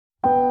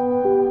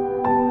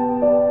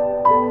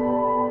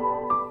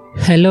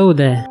Hello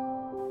there.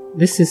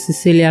 This is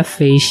Cecilia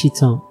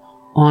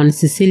on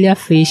Cecilia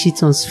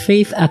Faye's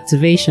Faith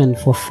Activation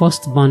for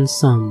Firstborn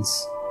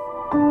Sons.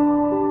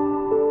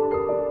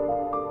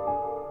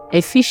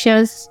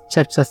 Ephesians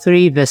chapter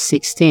 3 verse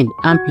 16,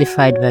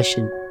 Amplified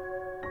Version.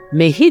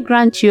 May He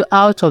grant you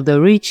out of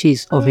the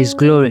riches of His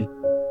glory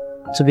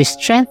to be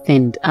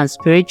strengthened and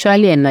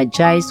spiritually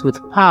energized with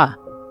power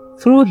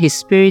through His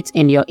Spirit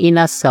in your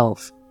inner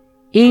self,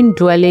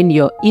 indwelling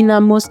your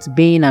innermost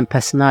being and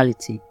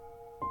personality.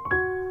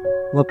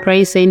 We're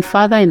praying saying,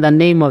 Father, in the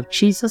name of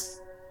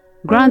Jesus,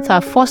 grant our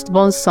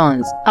firstborn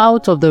sons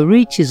out of the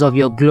riches of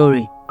your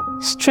glory,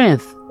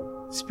 strength,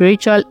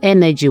 spiritual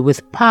energy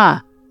with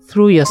power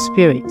through your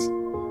Spirit.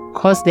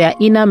 Cause their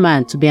inner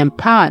man to be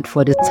empowered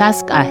for the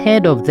task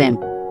ahead of them.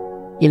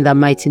 In the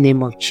mighty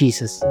name of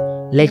Jesus,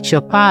 let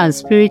your power and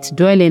Spirit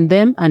dwell in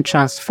them and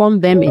transform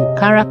them in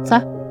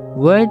character,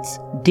 words,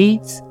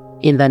 deeds,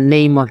 in the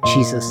name of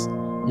Jesus.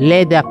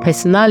 Let their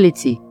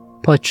personality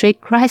portray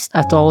Christ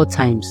at all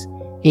times.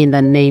 In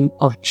the name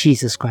of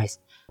Jesus Christ.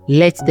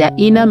 Let their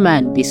inner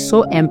man be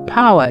so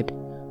empowered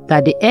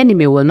that the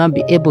enemy will not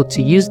be able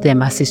to use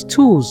them as his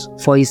tools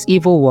for his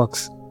evil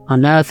works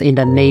on earth, in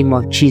the name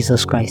of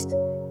Jesus Christ.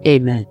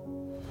 Amen.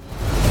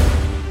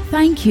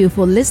 Thank you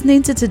for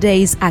listening to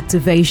today's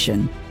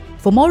activation.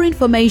 For more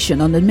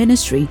information on the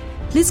ministry,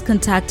 please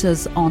contact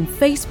us on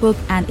Facebook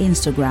and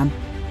Instagram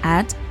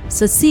at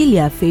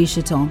Cecilia Faye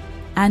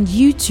and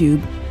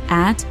YouTube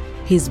at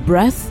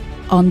 _Cecilia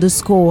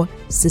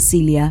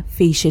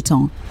Faye.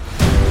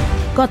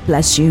 God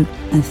bless you,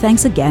 and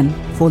thanks again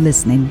for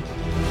listening.